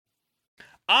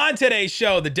On today's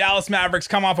show, the Dallas Mavericks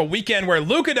come off a weekend where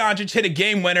Luka Doncic hit a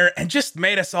game winner and just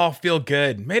made us all feel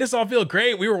good. Made us all feel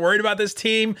great. We were worried about this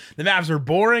team. The Mavs were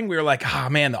boring. We were like,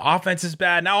 man, the offense is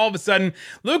bad. Now all of a sudden,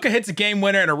 Luka hits a game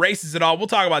winner and erases it all. We'll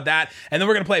talk about that. And then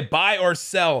we're going to play buy or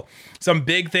sell some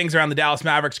big things around the Dallas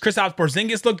Mavericks. Kristaps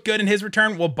Porzingis looked good in his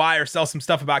return. We'll buy or sell some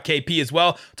stuff about KP as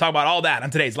well. We'll talk about all that on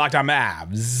today's Locked On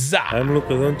Mavs. I'm Luka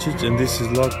Doncic, and this is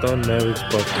Locked On Mavericks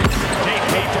podcast.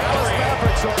 Dallas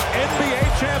Mavericks are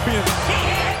NBA champions.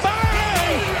 Bang!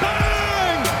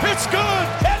 Bang! It's good!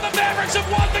 And the Mavericks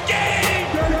have won the game!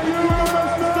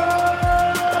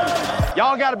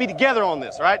 Y'all got to be together on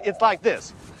this, all right? It's like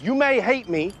this. You may hate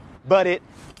me, but it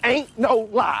ain't no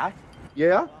lie.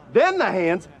 Yeah? Then the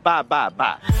hands, bye, bye,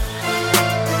 bye.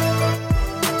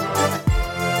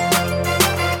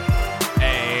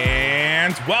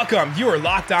 And welcome. You are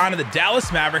locked on to the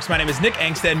Dallas Mavericks. My name is Nick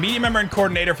Angstead, media member and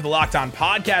coordinator for the Locked On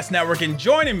Podcast Network. And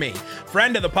joining me,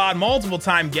 friend of the pod,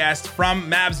 multiple-time guest from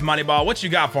Mavs Moneyball. What you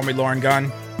got for me, Lauren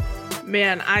Gunn?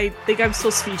 Man, I think I'm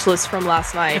still speechless from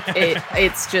last night.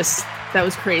 It's just, that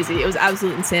was crazy. It was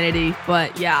absolute insanity.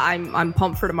 But yeah, I'm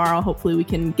pumped for tomorrow. Hopefully we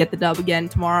can get the dub again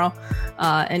tomorrow.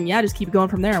 And yeah, just keep it going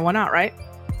from there. Why not, right?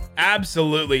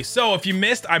 Absolutely. So if you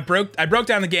missed, I broke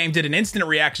down the game, did an instant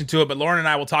reaction to it, but Lauren and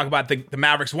I will talk about the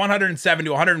Mavericks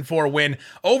 107-104 win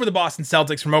over the Boston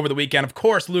Celtics from over the weekend. Of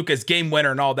course, Luka's game winner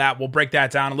and all that. We'll break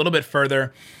that down a little bit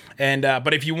further. And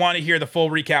but if you want to hear the full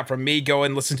recap from me, go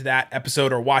and listen to that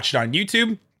episode or watch it on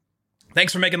YouTube.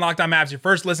 Thanks for making Locked On Mavs your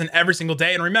first listen every single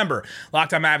day. And remember,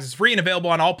 Locked On Mavs is free and available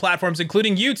on all platforms,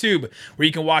 including YouTube, where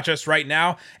you can watch us right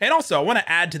now. And also, I want to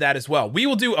add to that as well. We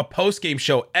will do a post-game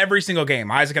show every single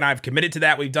game. Isaac and I have committed to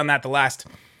that. We've done that the last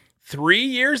 4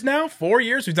 years.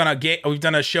 We've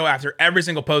done a show after every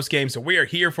single post-game. So we are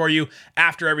here for you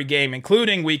after every game,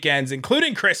 including weekends,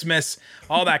 including Christmas,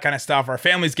 all that kind of stuff. Our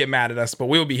families get mad at us, but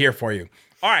we will be here for you.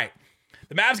 All right.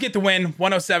 The Mavs get the win,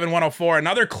 107-104.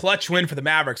 Another clutch win for the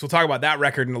Mavericks. We'll talk about that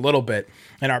record in a little bit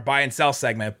in our buy and sell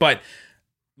segment. But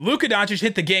Luka Doncic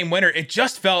hit the game winner. It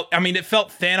felt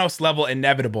Thanos level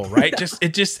inevitable, right?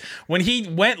 When he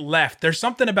went left, there's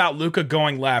something about Luka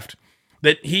going left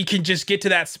that he can just get to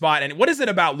that spot. And what is it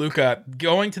about Luka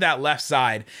going to that left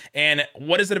side? And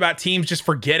what is it about teams just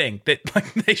forgetting that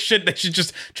they should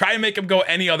just try and make him go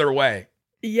any other way?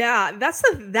 Yeah, that's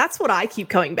what I keep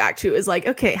coming back to is like,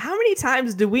 okay, how many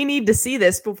times do we need to see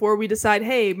this before we decide,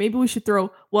 hey, maybe we should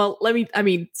throw,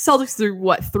 Celtics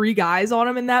threw 3 guys on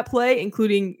him in that play,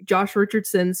 including Josh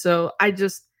Richardson. So I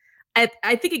think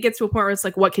it gets to a point where it's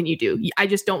like, what can you do? I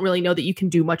just don't really know that you can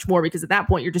do much more because at that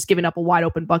point you're just giving up a wide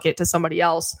open bucket to somebody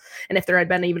else. And if there had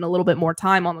been even a little bit more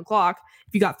time on the clock,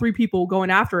 if you got 3 people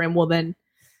going after him, well then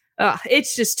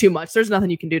it's just too much. There's nothing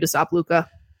you can do to stop Luka.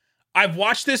 I've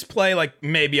watched this play like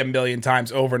maybe a million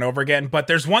times over and over again, but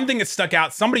there's one thing that stuck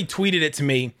out. Somebody tweeted it to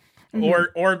me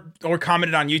or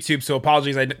commented on YouTube, so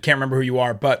apologies, I can't remember who you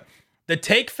are, but the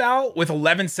take foul with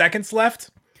 11 seconds left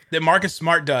that Marcus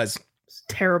Smart does, it's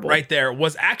terrible, right there,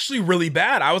 was actually really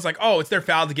bad. I was like, oh, it's their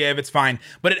foul to give, it's fine.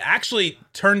 But it actually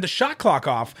turned the shot clock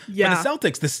off for the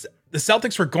Celtics. The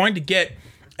Celtics were going to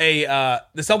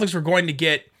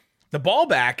get the ball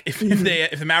back if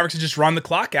the Mavericks had just run the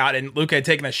clock out and Luka had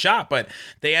taken a shot, but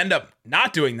they end up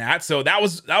not doing that. So that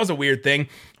was a weird thing.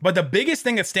 But the biggest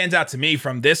thing that stands out to me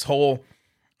from this whole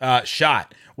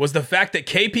shot was the fact that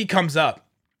KP comes up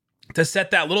to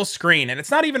set that little screen, and it's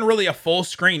not even really a full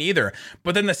screen either.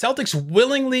 But then the Celtics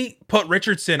willingly put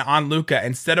Richardson on Luka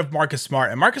instead of Marcus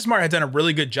Smart, and Marcus Smart had done a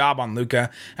really good job on Luka,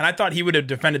 and I thought he would have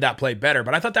defended that play better.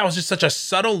 But I thought that was just such a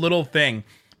subtle little thing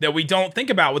that we don't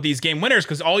think about with these game winners,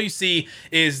 because all you see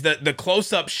is the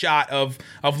close-up shot of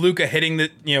Luka hitting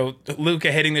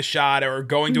the shot or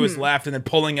going to his left and then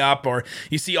pulling up, or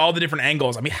you see all the different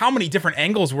angles. I mean, how many different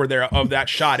angles were there of that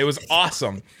shot? It was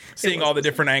awesome seeing all the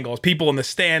different angles, people in the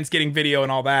stands getting video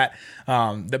and all that.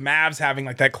 The Mavs having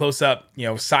like that close-up,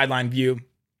 sideline view.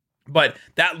 But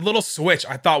that little switch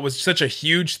I thought was such a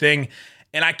huge thing,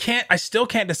 and I still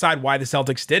can't decide why the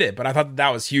Celtics did it, but I thought that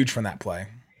was huge from that play.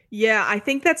 Yeah, I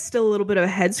think that's still a little bit of a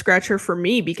head scratcher for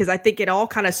me because I think it all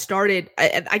kind of started.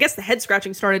 I guess the head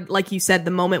scratching started, like you said,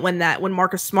 the moment when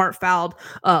Marcus Smart fouled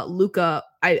Luka.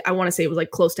 I want to say it was like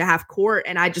close to half court,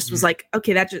 and I just was like,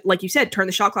 okay, that just, like you said, turn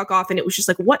the shot clock off, and it was just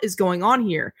like, what is going on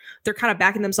here? They're kind of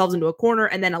backing themselves into a corner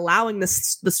and then allowing the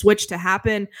switch to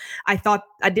happen. I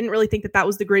didn't really think that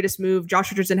was the greatest move. Josh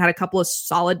Richardson had a couple of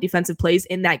solid defensive plays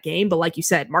in that game, but like you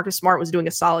said, Marcus Smart was doing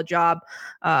a solid job.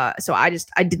 So I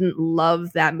didn't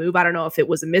love that move. I don't know if it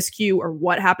was a miscue or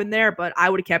what happened there, but I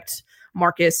would have kept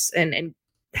Marcus and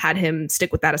had him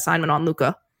stick with that assignment on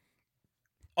Luka.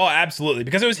 Oh, absolutely.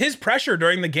 Because it was his pressure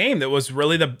during the game that was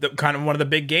really the kind of one of the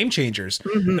big game changers.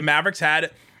 Mm-hmm. The Mavericks had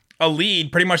a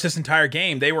lead pretty much this entire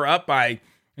game. They were up by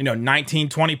 19,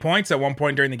 20 points at one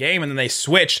point during the game, and then they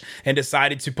switched and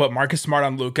decided to put Marcus Smart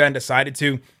on Luka and decided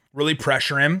to really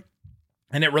pressure him,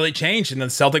 and it really changed. And the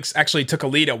Celtics actually took a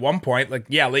lead at one point. Late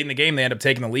in the game they ended up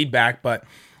taking the lead back. But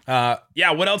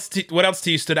what else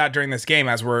to you stood out during this game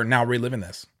as we're now reliving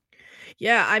this?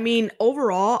 Yeah, I mean,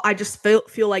 overall, I just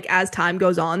feel like as time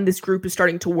goes on, this group is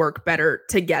starting to work better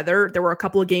together. There were a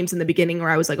couple of games in the beginning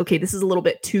where I was like, okay, this is a little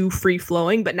bit too free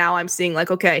flowing, but now I'm seeing like,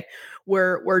 okay,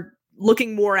 we're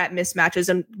looking more at mismatches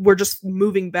and we're just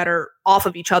moving better off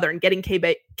of each other, and getting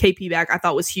KP back I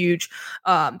thought was huge.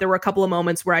 There were a couple of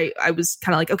moments where I was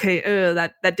kind of like, okay,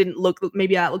 that didn't look,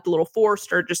 maybe that looked a little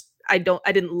forced, or just I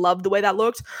didn't love the way that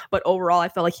looked, but overall I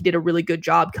felt like he did a really good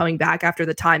job coming back after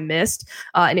the time missed.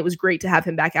 And it was great to have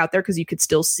him back out there because you could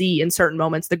still see in certain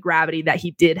moments the gravity that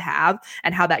he did have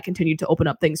and how that continued to open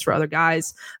up things for other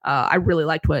guys. I really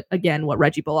liked what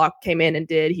Reggie Bullock came in and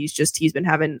did. He's been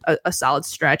having a solid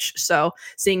stretch. So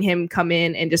seeing him come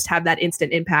in and just have that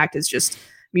instant impact is just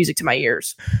music to my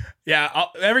ears. Yeah,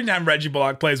 every time Reggie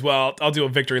Bullock plays well, I'll do a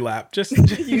victory lap.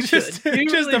 Even just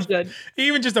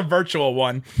a virtual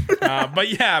one. But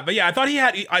yeah, I thought he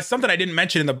had something I didn't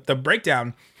mention in the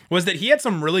breakdown was that he had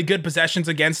some really good possessions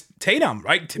against Tatum,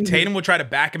 right? Mm-hmm. Tatum would try to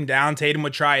back him down. Tatum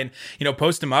would try and,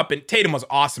 post him up. And Tatum was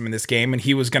awesome in this game, and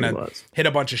he was going to hit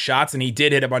a bunch of shots, and he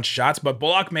did hit a bunch of shots. But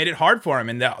Bullock made it hard for him.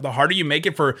 And the harder you make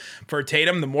it for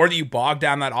Tatum, the more that you bog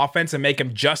down that offense and make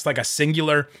him just like a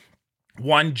singular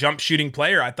one jump shooting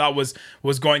player, I thought was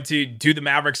going to do the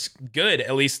Mavericks good,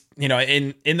 at least,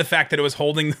 in the fact that it was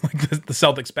holding the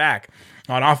Celtics back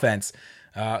on offense.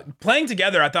 Playing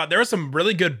together, I thought there was some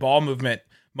really good ball movement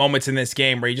moments in this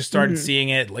game where you just started seeing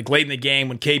it like late in the game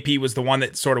when KP was the one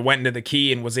that sort of went into the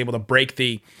key and was able to break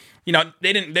the, the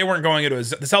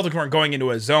Celtics weren't going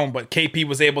into a zone, but KP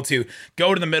was able to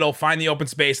go to the middle, find the open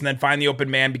space, and then find the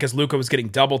open man because Luka was getting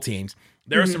double teams.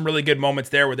 There are some really good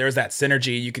moments there where there's that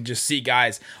synergy. You could just see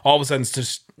guys all of a sudden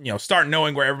just, start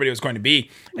knowing where everybody was going to be.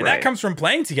 And that comes from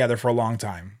playing together for a long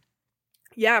time.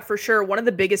 Yeah, for sure. One of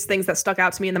the biggest things that stuck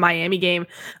out to me in the Miami game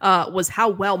was how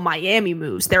well Miami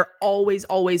moves. They're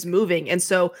always moving. And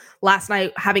so last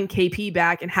night, having KP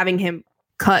back and having him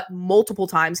cut multiple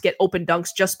times, get open dunks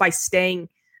just by staying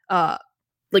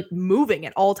moving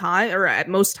at all times or at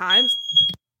most times.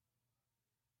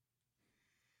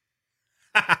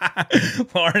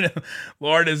 Lauren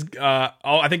is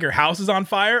I think her house is on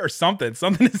fire or something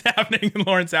is happening in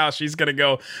Lauren's house. She's gonna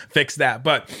go fix that.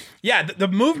 But yeah, the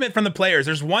movement from the players,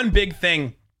 there's one big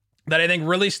thing that I think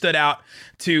really stood out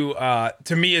to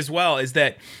me as well, is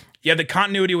that you have the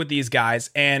continuity with these guys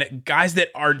and guys that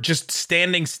are just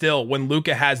standing still when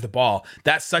Luka has the ball.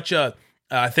 That's such a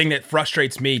thing that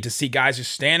frustrates me, to see guys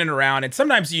just standing around. And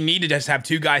sometimes you need to just have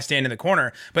two guys stand in the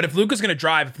corner. But if Luka's going to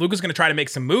drive, if Luka's going to try to make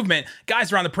some movement,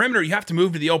 guys around the perimeter, you have to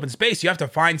move to the open space. You have to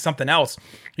find something else.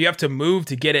 You have to move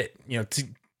to get it,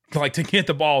 to get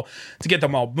the ball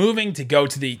moving, to go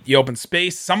to the open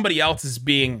space. Somebody else is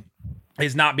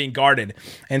not being guarded.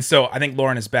 And so I think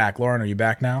Lauren is back. Lauren, are you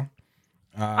back now?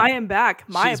 I am back.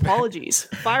 My apologies.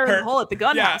 Fire in the hole at the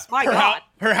gun house. My God.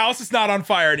 Her house is not on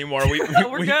fire anymore.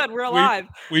 We're good. We're alive.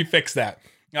 We fixed that.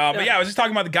 But yeah, I was just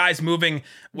talking about the guys moving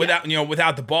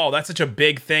without the ball. That's such a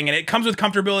big thing. And it comes with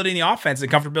comfortability in the offense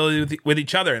and comfortability with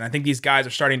each other. And I think these guys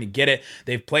are starting to get it.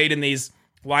 They've played in these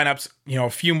lineups, a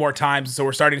few more times. So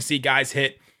we're starting to see guys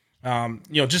hit,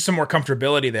 just some more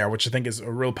comfortability there, which I think is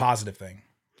a real positive thing.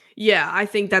 Yeah, I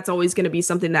think that's always going to be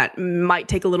something that might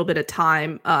take a little bit of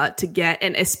time to get.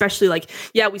 And especially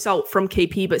we saw from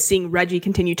KP, but seeing Reggie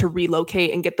continue to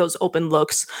relocate and get those open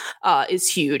looks is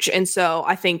huge. And so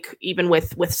I think even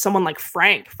with someone like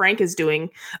Frank is doing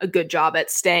a good job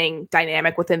at staying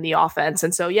dynamic within the offense.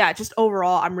 And so, yeah, just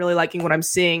overall, I'm really liking what I'm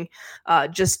seeing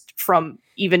just from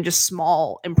even just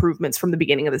small improvements from the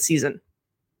beginning of the season.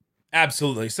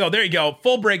 Absolutely. So there you go.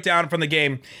 Full breakdown from the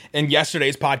game in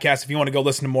yesterday's podcast if you want to go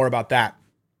listen to more about that.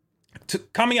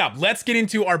 Coming up, let's get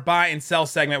into our buy and sell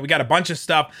segment. We got a bunch of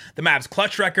stuff. The Mavs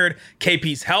clutch record,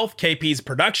 KP's health, KP's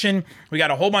production. We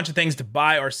got a whole bunch of things to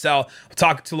buy or sell. We'll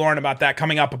talk to Lauren about that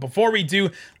coming up. But before we do,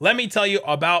 let me tell you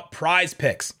about Prize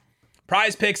Picks.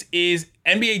 Prize Picks is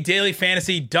NBA daily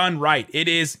fantasy done right. It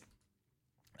is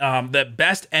the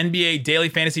best NBA daily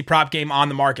fantasy prop game on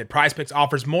the market. Prize Picks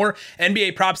offers more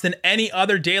NBA props than any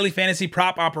other daily fantasy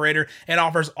prop operator and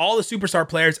offers all the superstar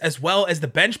players as well as the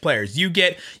bench players. You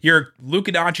get your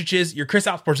Luka Doncic's, your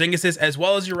Kristaps Porzingis's, as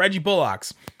well as your Reggie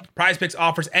Bullocks. Prize Picks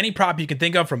offers any prop you can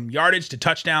think of, from yardage to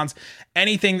touchdowns,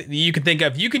 anything that you can think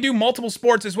of. You can do multiple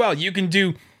sports as well. You can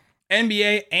do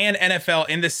NBA and NFL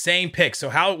in the same pick. So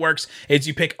how it works is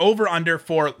you pick over under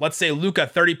for, let's say, Luka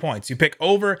 30 points. You pick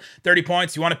over 30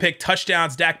 points. You want to pick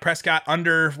touchdowns. Dak Prescott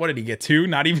under, what did he get? 2?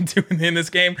 Not even 2 in this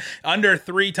game. Under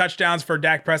 3 touchdowns for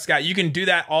Dak Prescott. You can do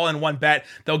that all in one bet.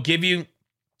 They'll give you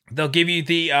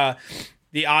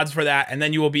the odds for that, and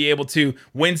then you will be able to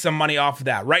win some money off of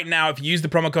that. Right now, if you use the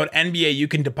promo code NBA, you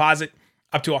can deposit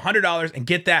up to $100 and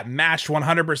get that matched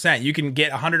 100%. You can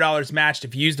get $100 matched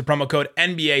if you use the promo code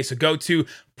NBA. So go to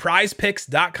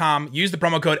prizepicks.com, use the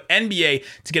promo code NBA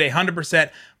to get a 100%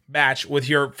 match with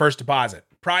your first deposit.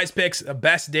 Prize Picks, the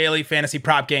best daily fantasy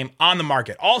prop game on the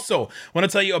market. Also, want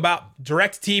to tell you about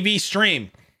DirecTV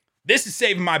Stream. This is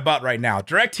saving my butt right now.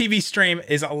 DirecTV Stream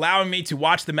is allowing me to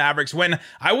watch the Mavericks when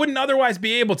I wouldn't otherwise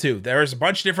be able to. There's a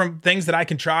bunch of different things that I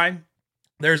can try.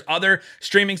 There's other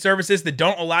streaming services that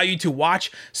don't allow you to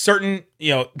watch certain,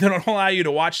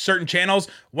 certain channels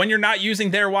when you're not using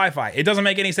their Wi-Fi. It doesn't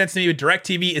make any sense to me, but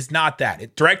DirecTV is not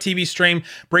that. DirecTV Stream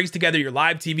brings together your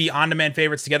live TV on-demand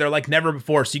favorites together like never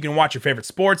before, so you can watch your favorite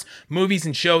sports, movies,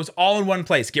 and shows all in one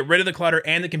place. Get rid of the clutter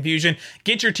and the confusion.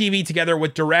 Get your TV together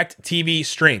with DirecTV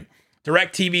Stream.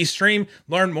 DirecTV Stream.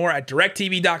 Learn more at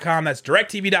directtv.com. That's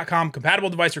directtv.com.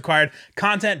 Compatible device required.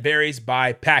 Content varies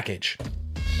by package.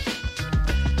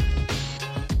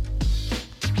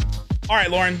 All right,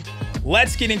 Lauren,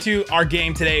 let's get into our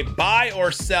game today. Buy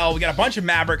or sell. We got a bunch of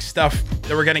Mavericks stuff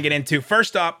that we're going to get into.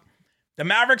 First up, the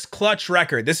Mavericks clutch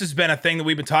record. This has been a thing that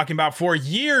we've been talking about for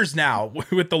years now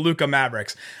with the Luka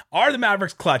Mavericks. Are the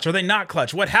Mavericks clutch? Are they not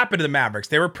clutch? What happened to the Mavericks?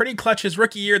 They were pretty clutch his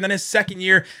rookie year, and then his second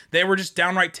year, they were just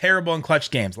downright terrible in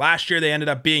clutch games. Last year, they ended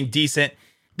up being decent.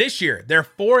 This year, they're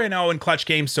 4-0 in clutch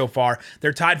games so far.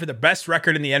 They're tied for the best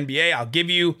record in the NBA. I'll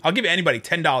give anybody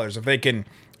 $10 if they can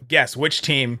guess which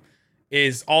team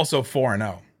is also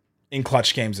 4-0 in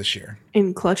clutch games this year.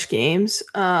 In clutch games,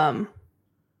 I'm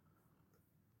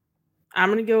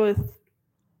gonna go with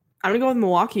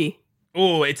Milwaukee.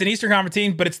 Oh, it's an Eastern Conference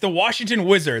team, but it's the Washington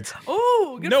Wizards.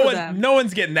 Oh, good for them. No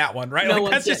one's getting that one, right?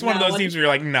 That's just one of those teams where you're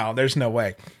like, no, there's no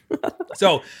way.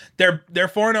 So they're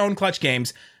 4-0 in clutch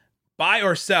games. Buy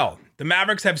or sell? The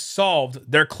Mavericks have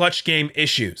solved their clutch game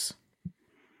issues.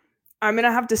 I'm going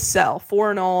to have to sell.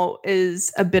 4-0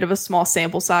 is a bit of a small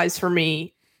sample size for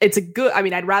me. It's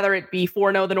I'd rather it be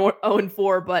 4-0 than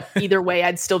 0-4, but either way,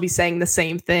 I'd still be saying the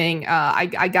same thing.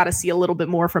 I got to see a little bit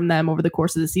more from them over the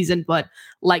course of the season, but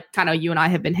like kind of you and I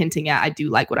have been hinting at, I do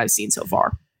like what I've seen so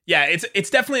far. Yeah, it's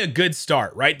definitely a good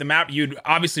start, right? You'd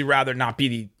obviously rather not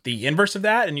be the inverse of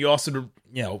that, and you also,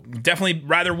 definitely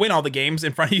rather win all the games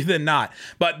in front of you than not.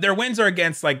 But their wins are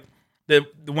against the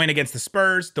win against the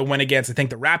Spurs, the win against, I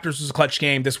think the Raptors was a clutch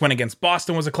game. This win against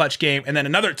Boston was a clutch game. And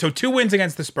then so 2 wins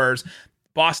against the Spurs,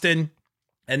 Boston,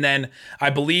 and then I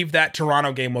believe that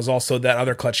Toronto game was also that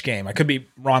other clutch game. I could be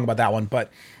wrong about that one,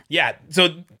 but yeah.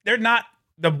 So they're not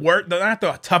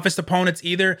the toughest opponents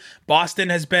either. Boston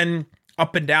has been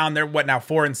up and down. They're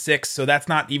 4-6, so that's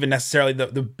not even necessarily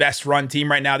the best run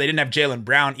team right now. They didn't have Jaylen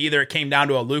Brown either. It came down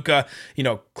to a Luka,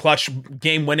 clutch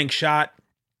game-winning shot.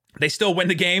 They still win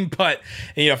the game, but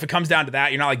if it comes down to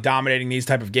that, you're not dominating these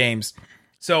type of games.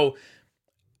 So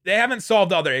they haven't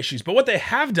solved all their issues, but what they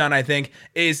have done, I think,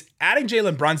 is adding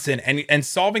Jalen Brunson and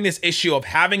solving this issue of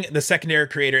having the secondary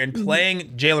creator and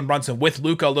playing Jalen Brunson with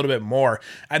Luka a little bit more.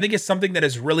 I think is something that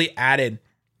has really added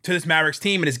to this Mavericks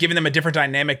team and has given them a different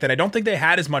dynamic that I don't think they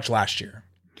had as much last year.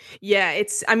 Yeah,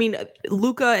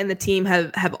 Luka and the team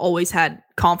have always had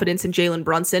confidence in Jalen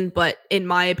Brunson, but in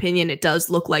my opinion, it does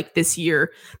look like this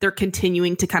year they're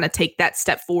continuing to kind of take that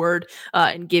step forward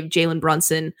and give Jalen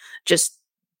Brunson just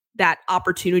that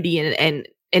opportunity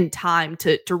and time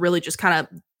to really just kind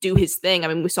of do his thing.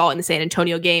 We saw it in the San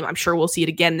Antonio game. I'm sure we'll see it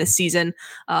again this season.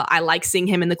 I like seeing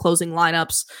him in the closing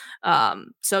lineups.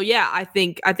 So yeah, I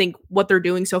think what they're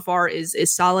doing so far is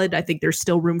solid. I think there's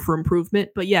still room for improvement,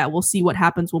 but yeah, we'll see what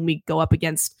happens when we go up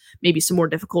against maybe some more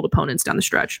difficult opponents down the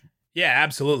stretch. Yeah,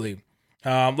 absolutely.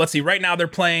 Let's see. Right now they're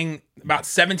playing about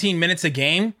 17 minutes a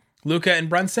game, Luka and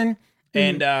Brunson,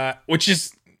 and which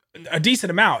is a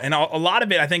decent amount. And a lot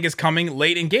of it, I think, is coming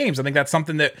late in games. I think that's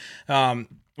something that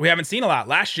we haven't seen a lot.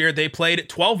 Last year, they played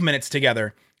 12 minutes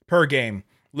together per game,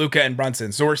 Luka and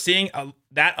Brunson. So we're seeing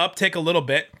that uptick a little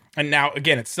bit. And now,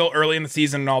 again, it's still early in the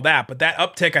season and all that. But that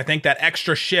uptick, I think that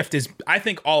extra shift is, I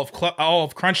think, all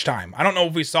of crunch time. I don't know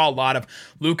if we saw a lot of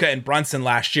Luka and Brunson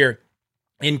last year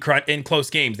in close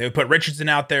games. They would put Richardson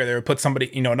out there. They would put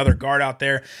somebody, another guard out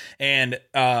there. And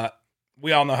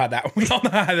we all know how that we all know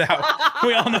how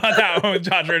that went with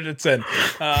Josh Richardson.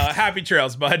 Happy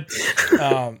trails, bud.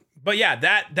 But yeah,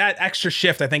 that extra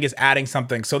shift I think is adding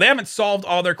something. So they haven't solved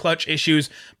all their clutch issues,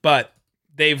 but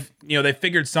they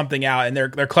figured something out, and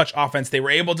their clutch offense, they were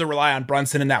able to rely on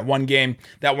Brunson in that one game,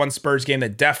 that one Spurs game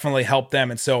that definitely helped them.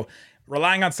 And so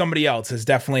relying on somebody else has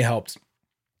definitely helped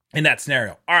in that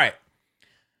scenario. All right.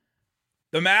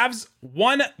 The Mavs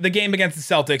won the game against the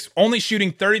Celtics, only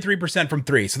shooting 33% from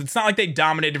three. So it's not like they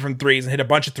dominated from threes and hit a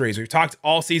bunch of threes. We've talked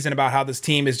all season about how this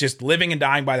team is just living and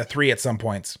dying by the three at some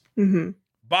points. Mm-hmm.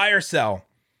 Buy or sell?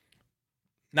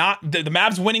 Not the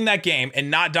Mavs winning that game and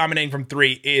not dominating from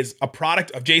three is a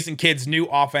product of Jason Kidd's new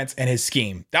offense and his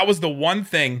scheme. That was the one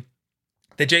thing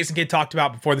that Jason Kidd talked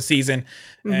about before the season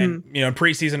and,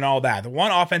 preseason and all that. The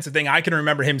one offensive thing I can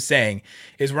remember him saying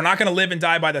is we're not going to live and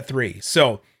die by the three.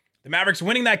 So the Mavericks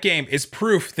winning that game is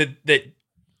proof that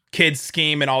Kidd's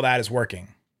scheme and all that is working.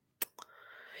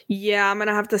 Yeah, I'm going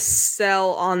to have to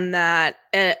sell on that.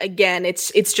 Again,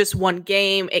 it's just one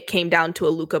game. It came down to a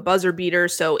Luka buzzer beater.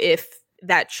 So if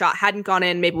that shot hadn't gone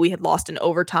in, maybe we had lost in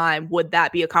overtime. Would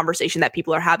that be a conversation that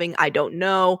people are having? I don't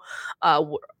know. I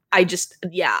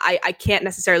can't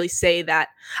necessarily say that.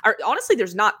 Honestly,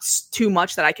 there's not too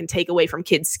much that I can take away from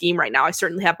Kidd's scheme right now. I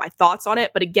certainly have my thoughts on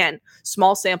it. But again,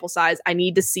 small sample size. I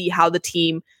need to see how the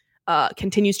team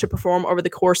continues to perform over the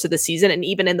course of the season and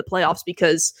even in the playoffs,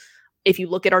 because if you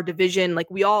look at our division, like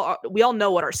we all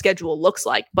know what our schedule looks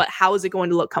like, but how is it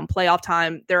going to look come playoff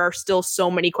time? There are still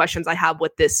so many questions I have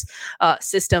with this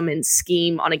system and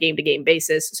scheme on a game-to-game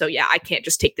basis. So yeah, I can't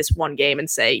just take this one game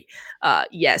and say,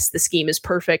 yes, the scheme is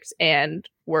perfect and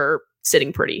we're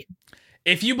sitting pretty.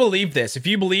 If you believe this, if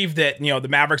you believe that, the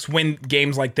Mavericks win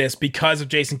games like this because of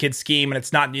Jason Kidd's scheme and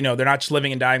it's not, they're not just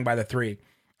living and dying by the three,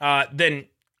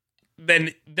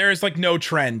 then there's like no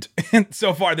trend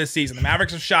so far this season. The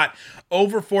Mavericks have shot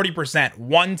over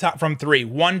 40% from three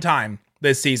one time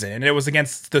this season, and it was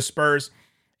against the Spurs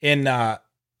in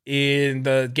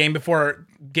the game before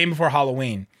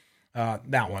Halloween.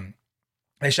 That one,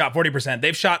 they shot 40%.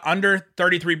 They've shot under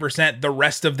 33% the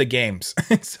rest of the games.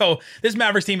 So this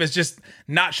Mavericks team has just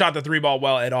not shot the three ball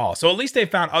well at all. So at least they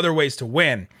found other ways to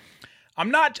win.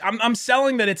 I'm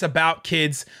selling that it's about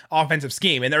Kidd's offensive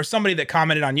scheme. And there was somebody that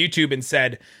commented on YouTube and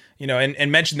said,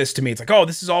 and mentioned this to me. It's like, oh,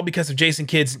 this is all because of Jason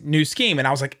Kidd's new scheme. And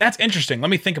I was like, that's interesting. Let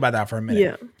me think about that for a minute.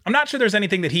 Yeah. I'm not sure there's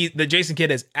anything that Jason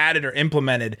Kidd has added or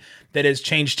implemented that has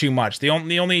changed too much. The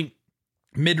only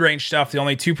mid-range stuff, the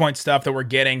only 2-point stuff that we're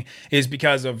getting is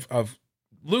because of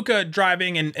Luka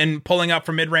driving and pulling up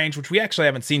from mid-range, which we actually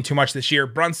haven't seen too much this year.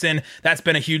 Brunson, that's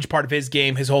been a huge part of his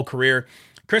game, his whole career.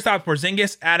 Kristaps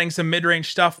Porzingis adding some mid-range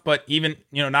stuff, but even,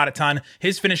 not a ton.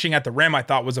 His finishing at the rim, I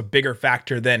thought, was a bigger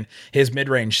factor than his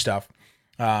mid-range stuff.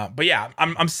 But yeah,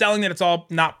 I'm selling that it's all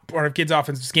not part of Kidd's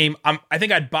offensive scheme. I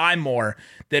think I'd buy more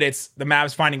that it's the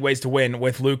Mavs finding ways to win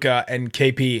with Luka and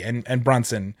KP and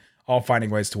Brunson all finding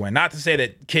ways to win. Not to say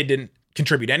that Kidd didn't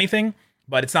contribute anything,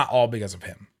 but it's not all because of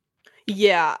him.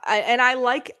 Yeah, I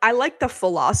like the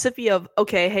philosophy of,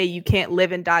 okay, hey, you can't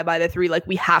live and die by the three. Like,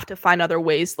 we have to find other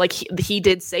ways. Like, he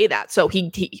did say that. So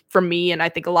he from me, and I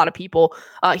think a lot of people,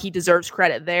 he deserves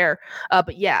credit there.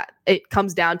 But yeah, it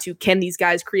comes down to, can these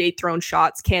guys create thrown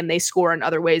shots? Can they score in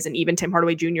other ways? And even Tim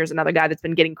Hardaway Jr. is another guy that's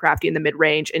been getting crafty in the mid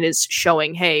range and is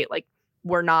showing, hey, like,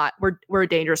 we're a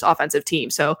dangerous offensive team.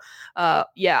 So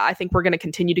yeah, I think we're going to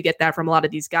continue to get that from a lot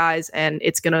of these guys, and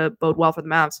it's going to bode well for the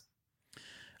Mavs.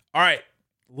 All right,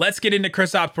 let's get into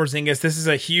Kristaps Porzingis. This is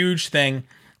a huge thing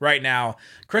right now.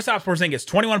 Kristaps Porzingis,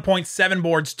 21 points, 7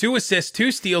 boards, 2 assists,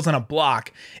 2 steals, and a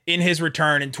block in his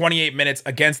return in 28 minutes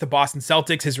against the Boston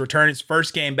Celtics. His return, his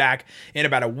first game back in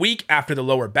about a week after the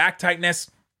lower back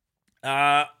tightness.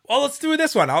 Well, let's do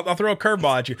this one. I'll throw a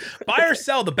curveball at you. Buy or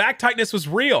sell, the back tightness was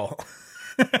real.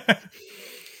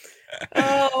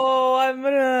 Oh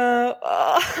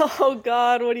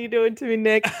God, what are you doing to me,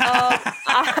 Nick?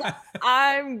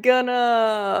 I'm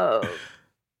gonna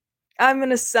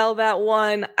sell that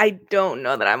one. I don't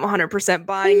know that I'm 100%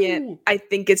 buying it. I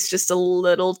think it's just a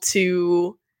little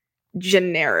too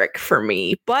generic for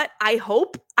me, but I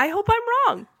hope I'm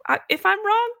wrong. If I'm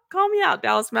wrong, call me out,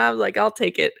 Dallas Mavs. Like, I'll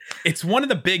take it. It's one of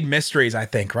the big mysteries, I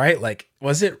think, right? Like,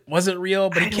 was it real?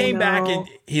 But he came back and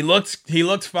he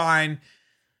looked fine.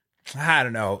 I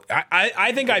don't know.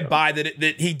 I think I buy that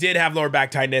he did have lower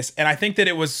back tightness, and I think that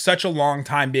it was such a long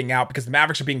time being out because the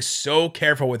Mavericks are being so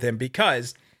careful with him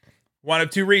because one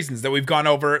of two reasons that we've gone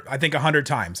over, I think, 100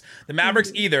 times. The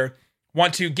Mavericks either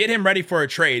want to get him ready for a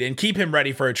trade and keep him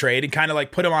ready for a trade and kind of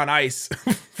like put him on ice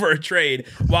for a trade,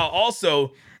 while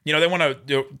also, they want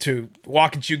to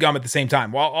walk and chew gum at the same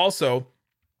time, while also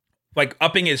like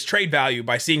upping his trade value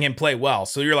by seeing him play well.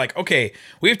 So you're like, okay,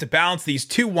 we have to balance these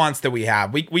two wants that we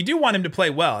have. We do want him to play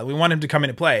well, and we want him to come in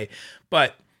and play,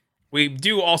 but we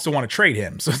do also want to trade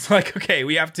him. So it's like, okay,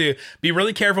 we have to be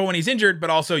really careful when he's injured, but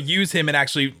also use him and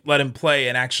actually let him play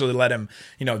and actually let him,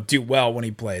 do well when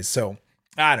he plays. So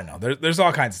I don't know. There's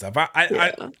all kinds of stuff.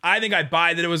 I think I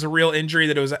buy that it was a real injury,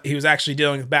 that he was actually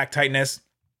dealing with back tightness.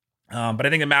 But I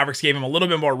think the Mavericks gave him a little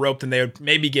bit more rope than they would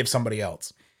maybe give somebody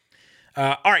else.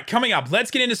 All right, coming up,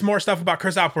 let's get into some more stuff about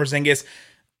Kristaps Porzingis.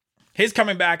 His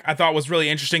coming back, I thought, was really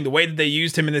interesting. The way that they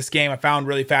used him in this game, I found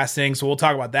really fascinating. So we'll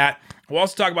talk about that. We'll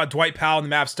also talk about Dwight Powell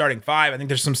and the Mavs starting five. I think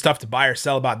there's some stuff to buy or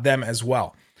sell about them as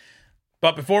well.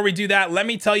 But before we do that, let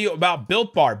me tell you about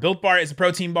Built Bar. Built Bar is a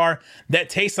protein bar that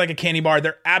tastes like a candy bar.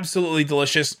 They're absolutely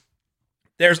delicious.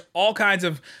 There's all kinds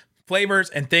of flavors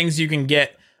and things you can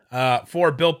get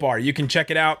for Built Bar. You can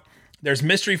check it out. There's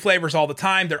mystery flavors all the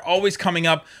time. They're always coming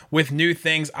up with new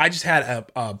things. I just had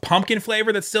a pumpkin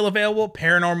flavor that's still available,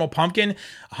 Paranormal Pumpkin,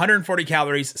 140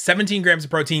 calories, 17 grams of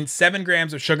protein, 7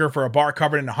 grams of sugar for a bar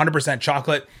covered in 100%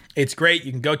 chocolate. It's great.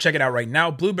 You can go check it out right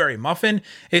now. Blueberry Muffin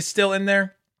is still in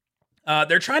there.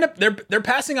 They're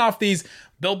passing off these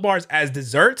Built Bars as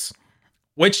desserts,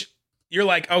 which you're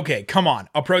like, okay, come on,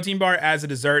 a protein bar as a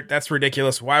dessert, that's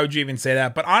ridiculous. Why would you even say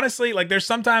that? But honestly, like, there's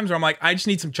sometimes where I'm like, I just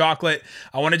need some chocolate.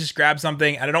 I want to just grab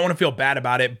something and I don't want to feel bad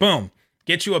about it. Boom,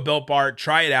 get you a Built Bar,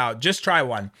 try it out. Just try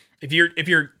one. If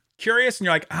you're curious and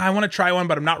you're like, I want to try one,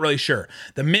 but I'm not really sure.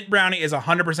 The mint brownie is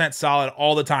 100% solid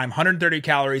all the time. 130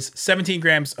 calories, 17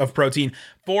 grams of protein,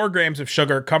 4 grams of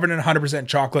sugar, covered in 100%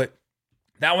 chocolate.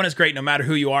 That one is great no matter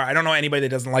who you are. I don't know anybody that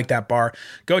doesn't like that bar.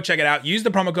 Go check it out. Use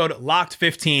the promo code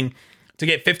LOCKED15 to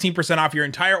get 15% off your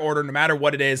entire order, no matter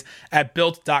what it is, at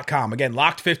Built.com. Again,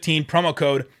 LOCKED15, promo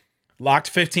code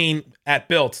LOCKED15 at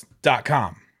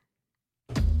Built.com.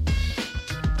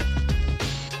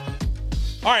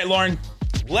 All right, Lauren,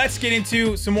 let's get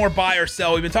into some more buy or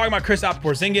sell. We've been talking about Kristaps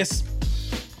Porzingis,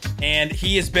 and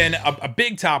he has been a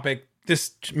big topic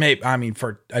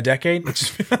for a decade. It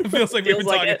just feels like we've been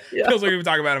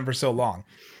talking about him for so long.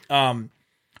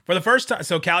 For the first time,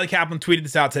 so Callie Kaplan tweeted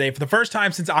this out today. For the first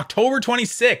time since October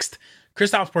 26th,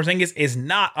 Kristaps Porzingis is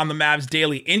not on the Mavs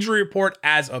daily injury report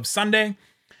as of Sunday,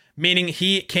 meaning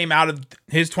he came out of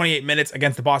his 28 minutes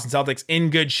against the Boston Celtics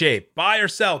in good shape. Buy or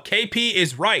sell? KP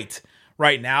is right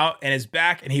now and is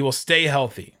back, and he will stay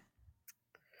healthy.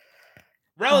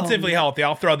 Relatively healthy.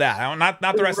 I'll throw that. Not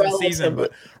the rest of the season,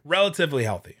 but relatively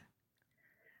healthy.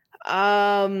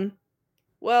 Well,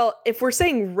 if we're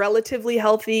saying relatively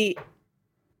healthy,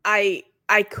 I'm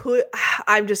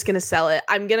just going to sell it.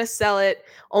 I'm going to sell it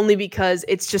only because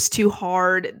it's just too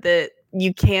hard that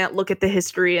you can't look at the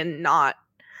history and not.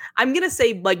 I'm going to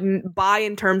say buy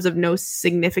in terms of no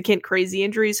significant crazy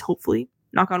injuries, hopefully,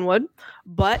 knock on wood.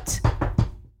 But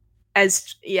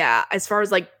as far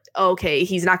as okay,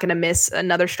 he's not going to miss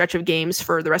another stretch of games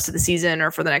for the rest of the season or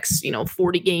for the next,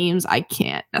 40 games, I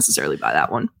can't necessarily buy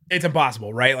that one. It's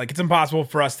impossible, right? It's impossible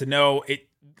for us to know it.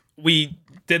 We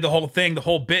did the whole thing, the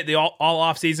whole bit, the all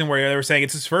off season where they were saying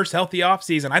it's his first healthy off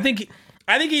season. I think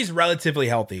he's relatively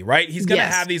healthy, right? He's going to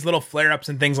have these little flare ups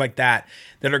and things like that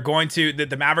that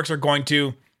the Mavericks are going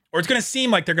to, or it's going to seem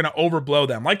like they're going to overblow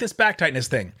them, like this back tightness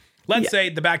thing. Let's say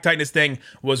the back tightness thing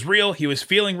was real. He was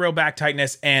feeling real back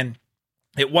tightness, and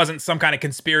it wasn't some kind of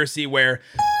conspiracy where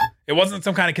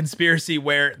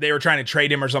they were trying to trade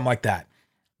him or something like that.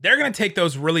 They're going to take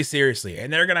those really seriously,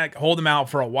 and they're going to hold him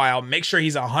out for a while, make sure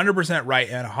he's 100% right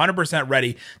and 100%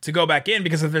 ready to go back in,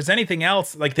 because if there's anything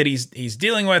else that he's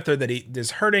dealing with or that he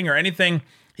is hurting or anything,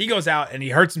 he goes out and he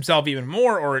hurts himself even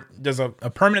more or does a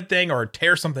permanent thing or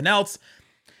tears something else,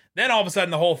 then all of a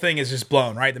sudden the whole thing is just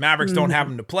blown, right? The Mavericks don't have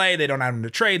him to play. They don't have him to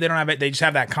trade. They don't have it. They just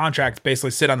have that contract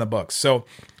basically sit on the books. So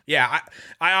yeah,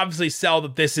 I obviously sell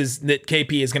that that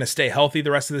KP is going to stay healthy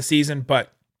the rest of the season,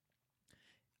 but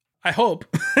I hope,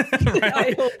 right?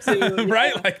 I hope too,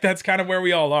 right? That's kind of where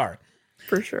we all are.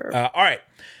 For sure. All right.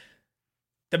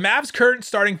 The Mavs' current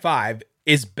starting five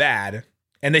is bad,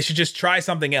 and they should just try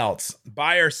something else.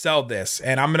 Buy or sell this,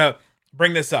 and I'm going to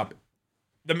bring this up.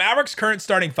 The Mavericks' current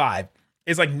starting five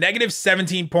is negative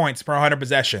 17 points per 100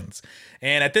 possessions.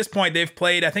 And at this point, they've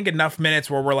played, I think, enough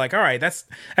minutes where we're like, all right, that's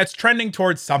trending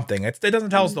towards something. It doesn't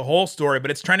tell us the whole story,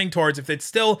 but it's trending towards, if it's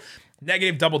still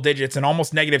negative double digits and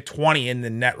almost negative 20 in the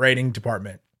net rating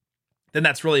department, then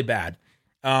that's really bad.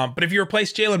 But if you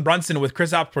replace Jalen Brunson with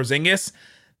Kristaps Porzingis,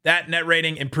 that net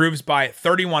rating improves by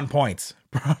 31 points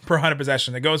per 100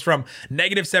 possession. It goes from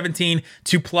negative 17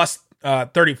 to plus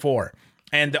 34.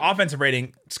 And the offensive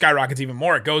rating skyrockets even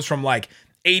more. It goes from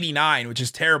 89, which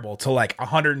is terrible, to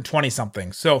 120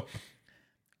 something. So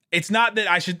it's not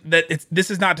that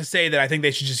this is not to say that I think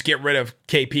they should just get rid of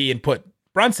KP and put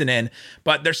Brunson in,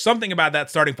 but there's something about that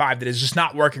starting five that is just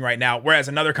not working right now, whereas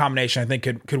another combination I think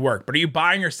could work. But are you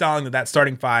buying or selling that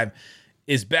starting five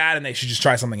is bad and they should just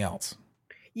try something else?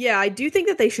 Yeah, I do think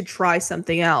that they should try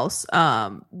something else.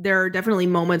 There are definitely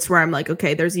moments where I'm like,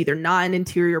 okay, there's either not an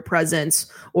interior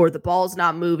presence or the ball's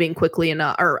not moving quickly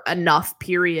enough or enough,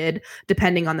 period,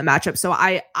 depending on the matchup. So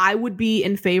I would be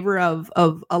in favor of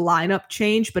a lineup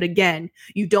change. But again,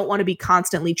 you don't want to be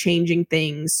constantly changing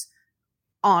things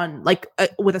on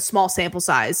with a small sample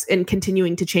size and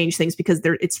continuing to change things because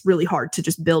it's really hard to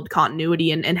just build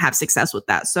continuity and have success with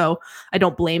that. So I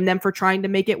don't blame them for trying to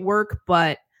make it work,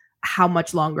 but how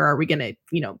much longer are we going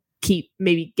to, keep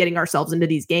maybe getting ourselves into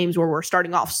these games where we're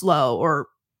starting off slow or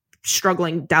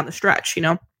struggling down the stretch,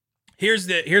 Here's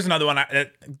another one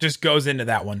that just goes into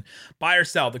that one. Buy or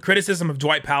sell. The criticism of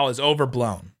Dwight Powell is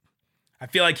overblown. I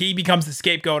feel like he becomes the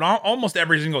scapegoat almost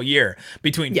every single year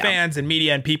between fans and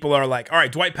media, and people are like, all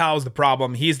right, Dwight Powell's the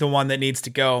problem. He's the one that needs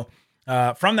to go.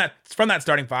 From that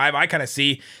starting five, I kind of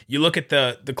see, you look at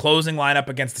the closing lineup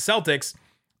against the Celtics,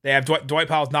 they have Dwight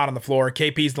Powell's not on the floor,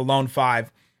 KP's the lone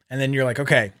five, and then you're like,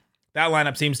 okay, that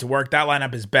lineup seems to work. That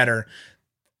lineup is better.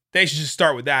 They should just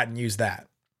start with that and use that.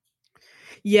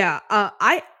 Yeah,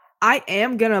 I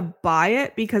am gonna buy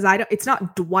it because it's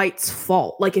not Dwight's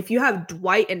fault. Like if you have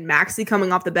Dwight and Maxey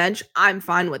coming off the bench, I'm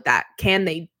fine with that. Can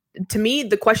they? To me,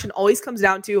 the question always comes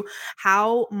down to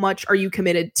how much are you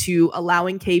committed to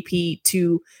allowing KP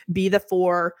to be the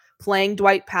four, playing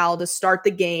Dwight Powell to start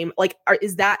the game? Like,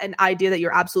 is that an idea that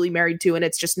you're absolutely married to and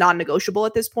it's just non-negotiable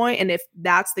at this point? And if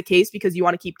that's the case because you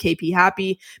want to keep KP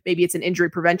happy, maybe it's an injury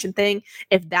prevention thing.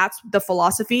 If that's the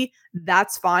philosophy,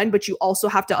 that's fine. But you also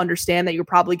have to understand that you're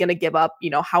probably going to give up,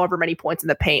 however many points in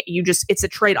the paint. It's a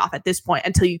trade-off at this point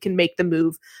until you can make the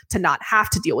move to not have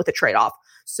to deal with a trade-off.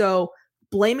 So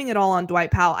blaming it all on Dwight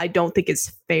Powell, I don't think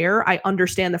is fair. I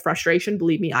understand the frustration.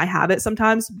 Believe me, I have it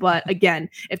sometimes. But again,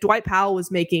 if Dwight Powell was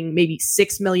making maybe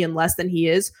 $6 million less than he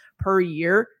is per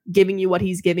year, giving you what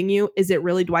he's giving you, is it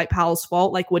really Dwight Powell's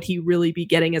fault? Like, would he really be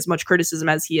getting as much criticism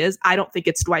as he is? I don't think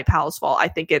it's Dwight Powell's fault. I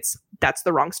think that's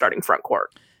the wrong starting front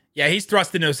court. Yeah, he's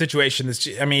thrust into a situation that's,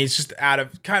 he's just out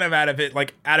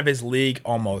of his league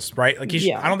almost, right? Like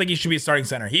I don't think he should be a starting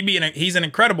center. He's an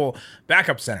incredible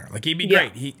backup center. Like he'd be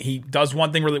great. He does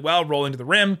one thing really well, roll into the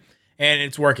rim, and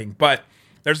it's working. But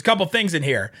there's a couple things in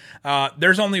here.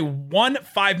 There's only one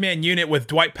 5-man unit with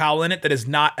Dwight Powell in it that is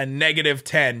not a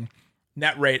 -10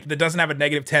 net rate, that doesn't have a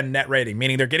 -10 net rating,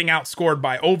 meaning they're getting outscored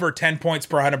by over 10 points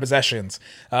per 100 possessions.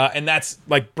 And that's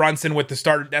like Brunson with the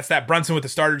starter. That's that Brunson with the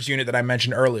starters unit that I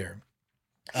mentioned earlier.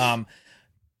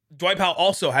 Dwight Powell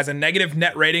also has a negative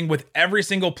net rating with every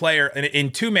single player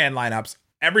in 2-man lineups,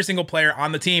 every single player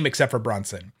on the team except for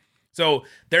Brunson. So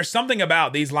there's something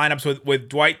about these lineups with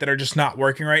Dwight that are just not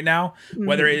working right now,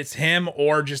 whether it's him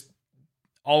or just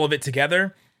all of it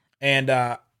together.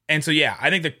 And so, yeah, I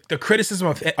think the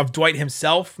criticism of Dwight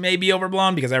himself may be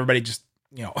overblown because everybody just,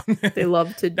 they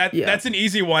love to. That's an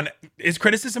easy one. Is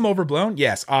criticism overblown?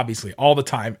 Yes, obviously, all the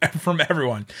time from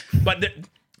everyone. But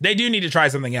they do need to try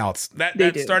something else.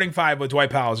 That starting five with Dwight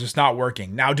Powell is just not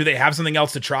working. Now, do they have something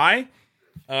else to try?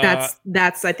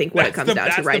 That's I think what it comes down to right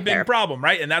there. That's the big problem,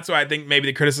 right? And that's why I think maybe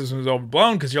the criticism is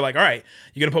overblown because you're like, all right,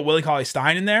 you're going to put Willie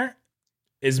Cauley-Stein in there?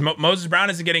 Moses Brown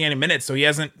isn't getting any minutes, so he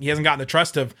hasn't gotten the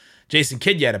trust of Jason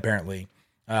Kidd yet, apparently.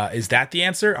 Is that the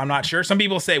answer? I'm not sure. Some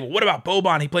people say, well, what about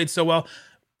Boban? He played so well.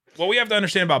 What we have to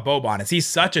understand about Boban is he's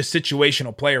such a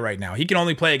situational player right now. He can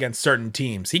only play against certain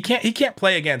teams. He can't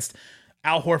play against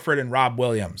Al Horford and Rob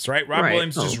Williams, right?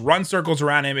 Williams just run circles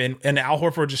around him, and Al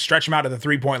Horford just stretch him out to the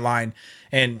 3-point line,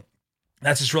 and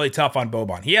that's just really tough on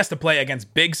Boban. He has to play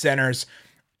against big centers,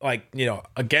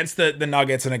 against the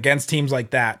Nuggets and against teams like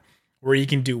that, where he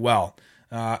can do well.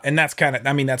 And that's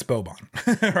that's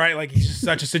Boban, right? Like he's just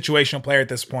such a situational player at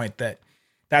this point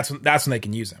that's when they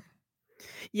can use him.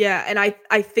 Yeah. And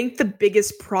I think the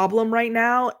biggest problem right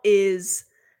now is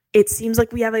it seems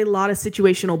like we have a lot of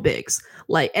situational bigs.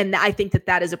 And I think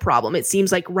that is a problem. It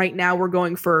seems like right now we're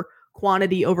going for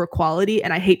quantity over quality.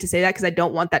 And I hate to say that because I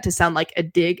don't want that to sound like a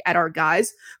dig at our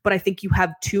guys, but I think you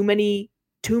have too many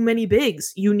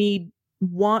bigs. You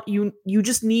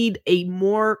just need a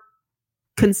more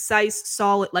concise,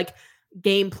 solid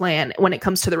game plan when it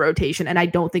comes to the rotation, and I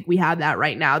don't think we have that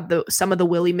right now. Some of the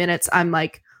Willie minutes, I'm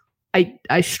like,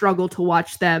 I struggle to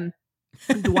watch them.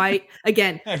 Dwight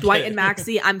Dwight and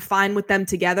Maxey, I'm fine with them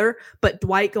together, but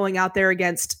Dwight going out there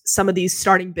against some of these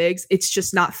starting bigs, it's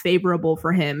just not favorable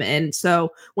for him. And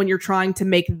so when you're trying to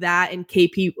make that and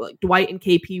KP, Dwight and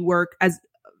KP work as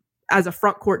a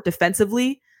front court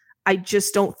defensively, I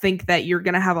just don't think that you're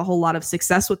going to have a whole lot of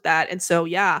success with that. And so,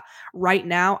 yeah, right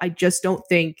now, I just don't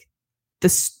think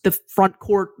the front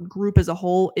court group as a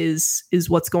whole is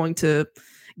what's going to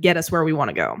get us where we want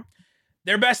to go.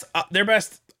 Their best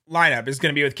lineup is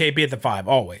going to be with KP at the 5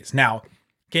 always. Now,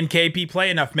 can KP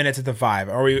play enough minutes at the 5?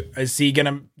 Is he going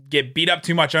to get beat up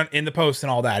too much in the post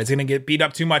and all that? Is he going to get beat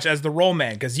up too much as the roll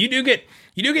man? Because you do get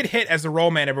hit as the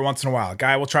roll man every once in a while. A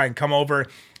guy will try and come over,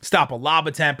 stop a lob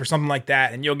attempt or something like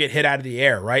that, and you'll get hit out of the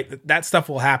air, right? That stuff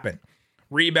will happen.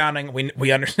 Rebounding,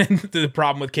 we understand the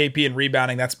problem with KP and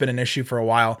rebounding. That's been an issue for a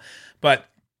while. But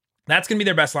that's going to be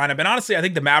their best lineup. And honestly, I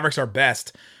think the Mavericks are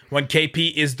best when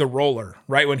KP is the roller,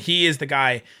 right? When he is the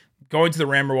guy going to the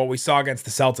rim, or what we saw against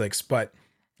the Celtics. But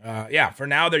for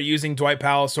now, they're using Dwight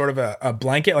Powell as sort of a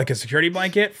blanket, like a security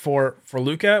blanket for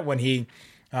Luka when he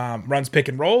runs pick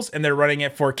and rolls, and they're running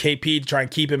it for KP to try and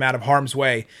keep him out of harm's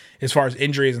way as far as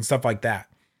injuries and stuff like that.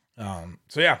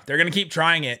 They're going to keep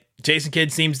trying it. Jason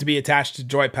Kidd seems to be attached to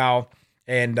Dwight Powell,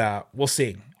 and we'll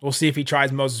see. We'll see if he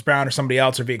tries Moses Brown or somebody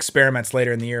else, or if he experiments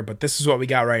later in the year, but this is what we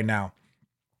got right now.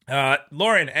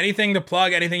 Lauren, anything to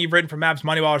plug, anything you've written for Mavs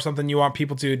Moneyball or something you want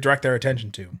people to direct their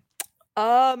attention to?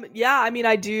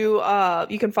 I do.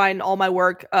 You can find all my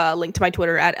work linked to my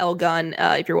Twitter at LGun.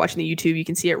 If you're watching the YouTube, you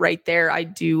can see it right there. I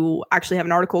do actually have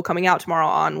an article coming out tomorrow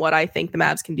on what I think the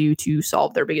Mavs can do to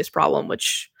solve their biggest problem,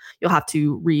 which you'll have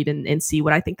to read and see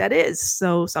what I think that is.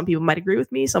 So some people might agree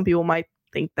with me. Some people might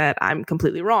think that I'm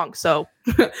completely wrong. So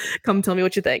come tell me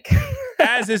what you think.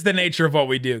 As is the nature of what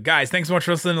we do. Guys, thanks so much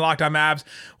for listening to Locked On Mavs.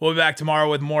 We'll be back tomorrow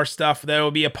with more stuff. There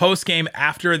will be a post-game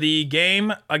after the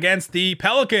game against the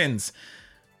Pelicans.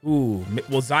 Ooh,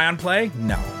 will Zion play?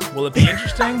 No. Will it be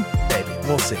interesting? Maybe.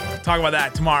 We'll see. Talk about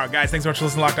that tomorrow. Guys, thanks so much for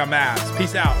listening to Locked On Mavs.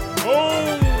 Peace out.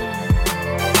 Boom!